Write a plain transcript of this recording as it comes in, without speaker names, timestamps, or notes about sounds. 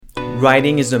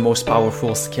Writing is the most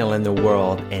powerful skill in the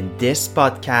world, and this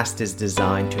podcast is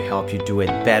designed to help you do it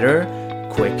better,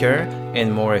 quicker,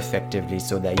 and more effectively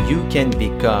so that you can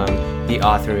become the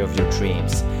author of your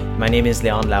dreams. My name is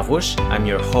Leon Larouche. I'm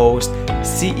your host,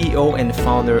 CEO, and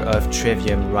founder of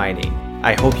Trivium Writing.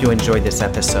 I hope you enjoyed this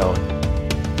episode.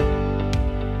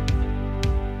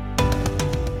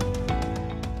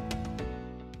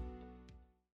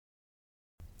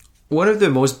 One of the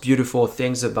most beautiful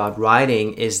things about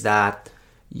writing is that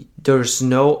there's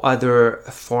no other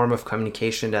form of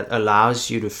communication that allows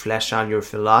you to flesh out your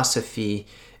philosophy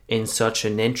in such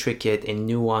an intricate and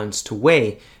nuanced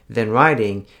way than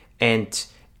writing. And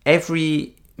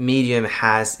every medium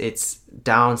has its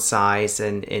downsides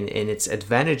and its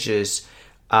advantages.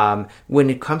 When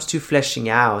it comes to fleshing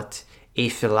out a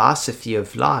philosophy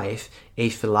of life, a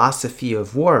philosophy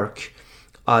of work,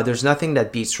 there's nothing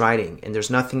that beats writing, and there's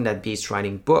nothing that beats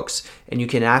writing books. And you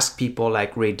can ask people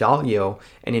like Ray Dalio,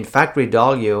 and in fact, Ray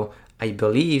Dalio, I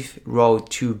believe, wrote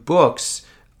 2 books.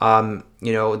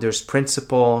 There's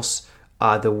Principles,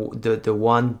 the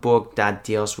one book that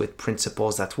deals with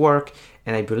principles at work,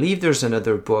 and I believe there's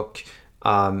another book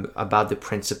about the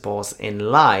principles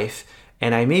in life.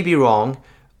 And I may be wrong,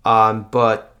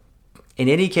 but in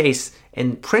any case,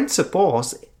 in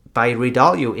Principles by Ray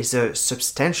Dalio is a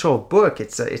substantial book.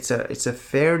 It's a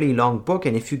fairly long book,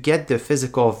 and if you get the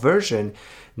physical version,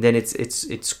 then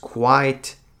it's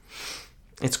quite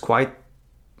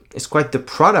the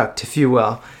product, if you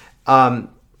will. And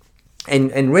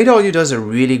Ray Dalio does a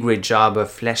really great job of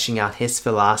fleshing out his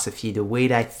philosophy, the way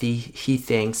that he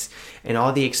thinks, and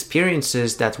all the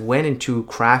experiences that went into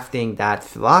crafting that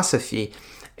philosophy.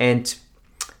 And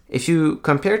if you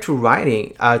compare to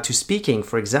writing, to speaking,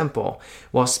 for example,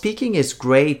 while speaking is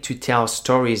great to tell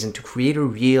stories and to create a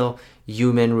real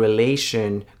human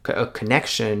relation, a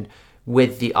connection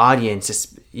with the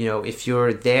audience, if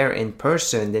you're there in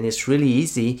person, then it's really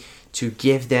easy to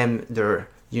give them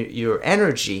your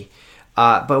energy.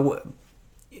 But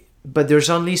there's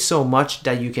only so much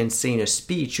that you can say in a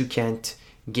speech. You can't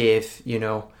give,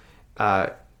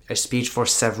 a speech for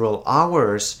several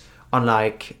hours.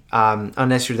 Unlike,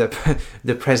 unless you're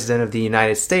the president of the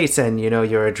United States, and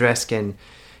your address can,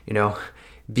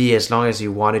 be as long as you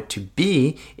want it to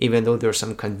be, even though there are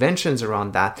some conventions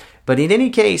around that. But in any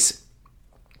case,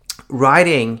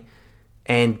 writing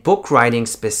and book writing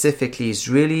specifically is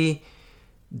really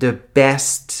the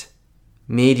best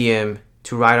medium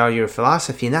to write out your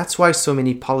philosophy, and that's why so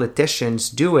many politicians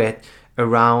do it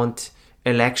around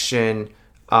election.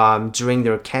 During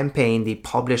their campaign, they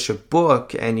publish a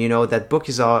book, and that book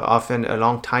is often a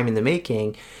long time in the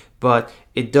making, but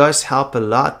it does help a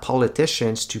lot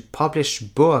politicians to publish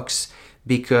books,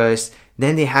 because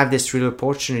then they have this real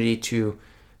opportunity to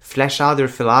flesh out their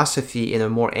philosophy in a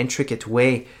more intricate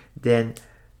way than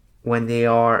when they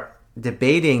are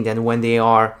debating, than when they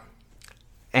are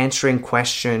answering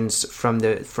questions from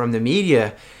the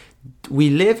media. We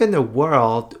live in a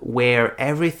world where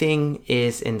everything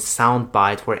is in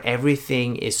soundbite, where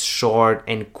everything is short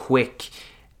and quick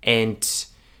and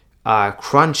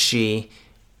crunchy,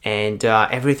 and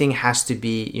everything has to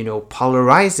be,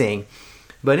 polarizing.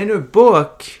 But in a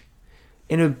book,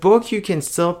 you can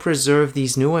still preserve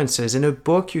these nuances. In a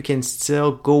book, you can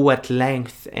still go at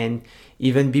length and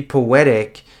even be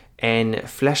poetic and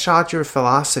flesh out your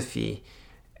philosophy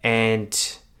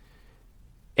and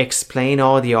explain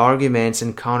all the arguments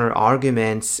and counter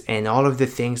arguments and all of the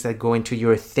things that go into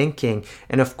your thinking.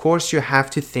 And of course, you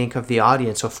have to think of the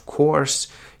audience. Of course,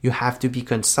 you have to be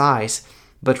concise.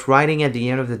 But writing, at the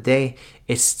end of the day,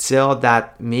 is still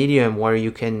that medium where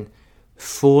you can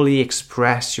fully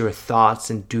express your thoughts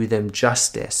and do them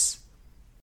justice.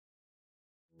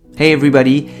 Hey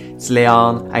everybody, it's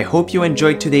Leon. I hope you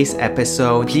enjoyed today's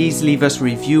episode. Please leave us a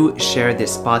review, share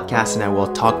this podcast, and I will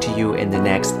talk to you in the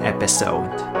next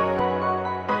episode.